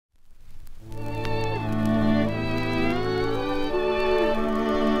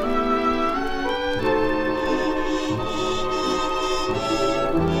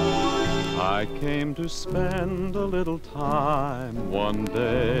a little time one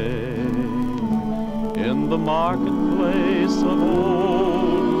day in the marketplace of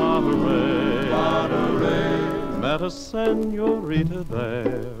old Monterey. Met a senorita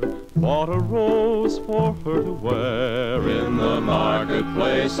there, bought a rose for her to wear in the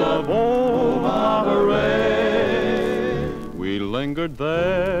marketplace of old Monterey. We lingered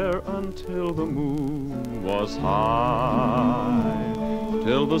there until the moon was high,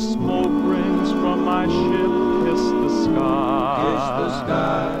 till the smoke rings from my ship kissed the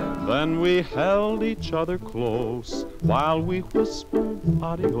sky. Then we held each other close while we whispered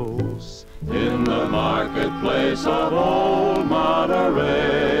adios in the marketplace of old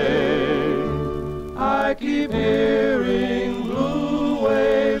Monterey. I keep hearing blue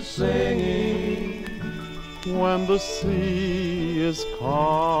waves singing when the sea is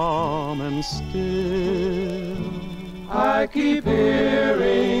calm and still. I keep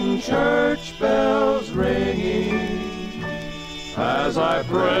hearing church bells ringing as I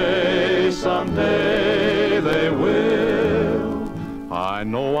pray someday they will. I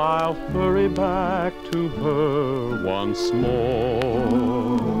know I'll hurry back to her once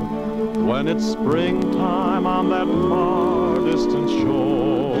more when it's springtime on that far distant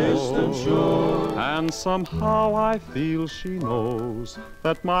shore. And somehow I feel she knows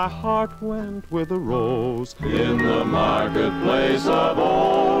that my heart went with a rose in the marketplace of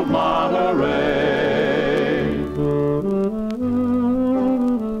old Monterey.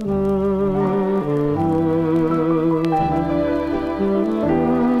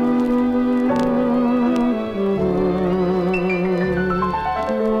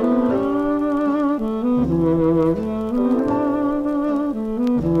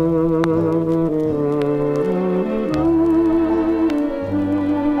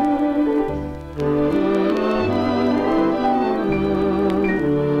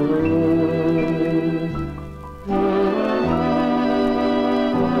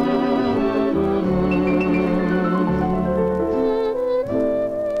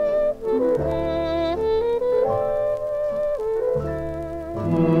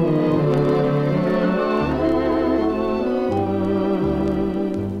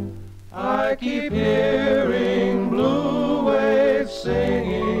 I keep hearing blue waves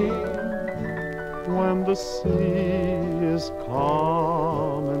singing when the sea is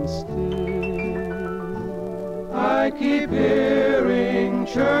calm and still. I keep hearing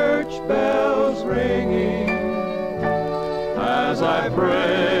church bells ringing as I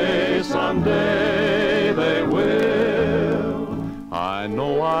pray someday they will. I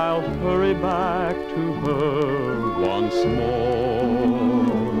know I'll hurry back to her once more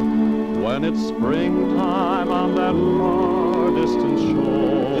when it's springtime on that far distant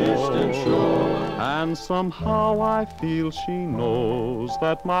shore. And somehow I feel she knows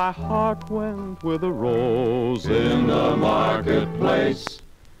that my heart went with a rose in the marketplace